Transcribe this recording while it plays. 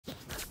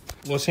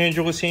Los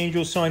Angeles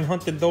Angels signed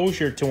Hunter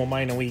Dozier to a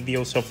minor league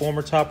deal. So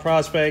former top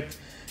prospect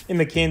in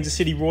the Kansas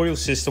City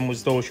Royals system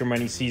was Dozier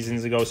many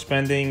seasons ago,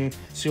 spending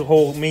his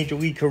whole major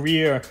league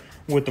career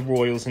with the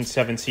Royals in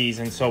 7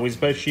 seasons. So his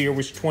best year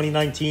was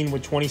 2019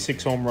 with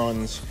 26 home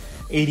runs,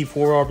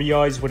 84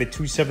 RBIs with a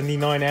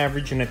 279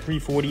 average and a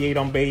 348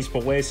 on base.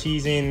 But last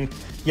season,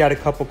 he had a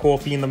cup of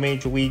coffee in the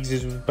major leagues.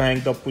 His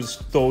banged up was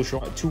Dozier.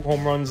 2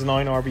 home runs,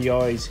 9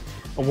 RBIs,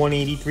 a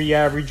 183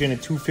 average and a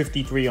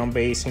 253 on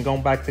base. And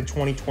going back to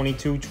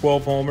 2022,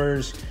 12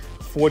 homers,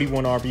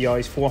 41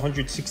 RBIs,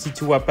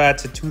 462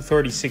 at-bats, a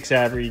 236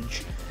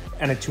 average,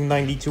 and a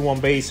 292 on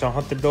base. So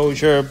Hunter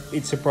Dozier,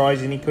 it's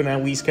surprising he couldn't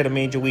at least get a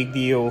major league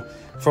deal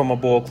from a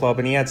ball club,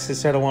 and he had to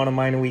settle on a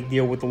minor league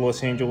deal with the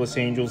Los Angeles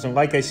Angels. And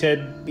like I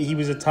said, he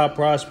was a top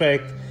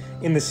prospect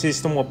in the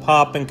system with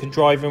pop and could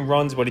drive in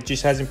runs, but it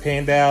just hasn't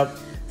panned out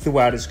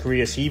throughout his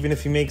career. So even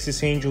if he makes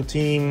this Angel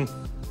team,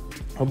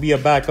 he'll be a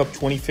backup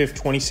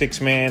 25th, 26th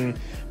man.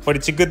 But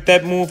it's a good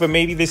depth move, and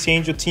maybe this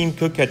Angel team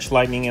could catch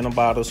lightning in a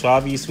bottle. So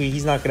obviously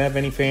he's not going to have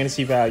any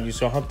fantasy value.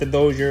 So Hunter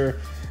Dozier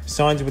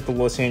signs with the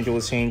Los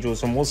Angeles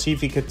Angels, and we'll see if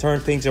he could turn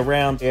things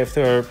around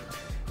after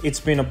it's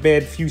been a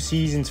bad few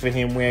seasons for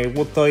him where it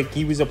looked like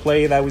he was a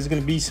player that was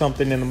going to be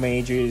something in the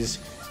majors,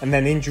 and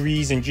then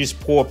injuries and just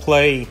poor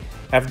play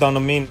have done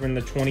him in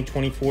the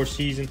 2024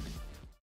 season.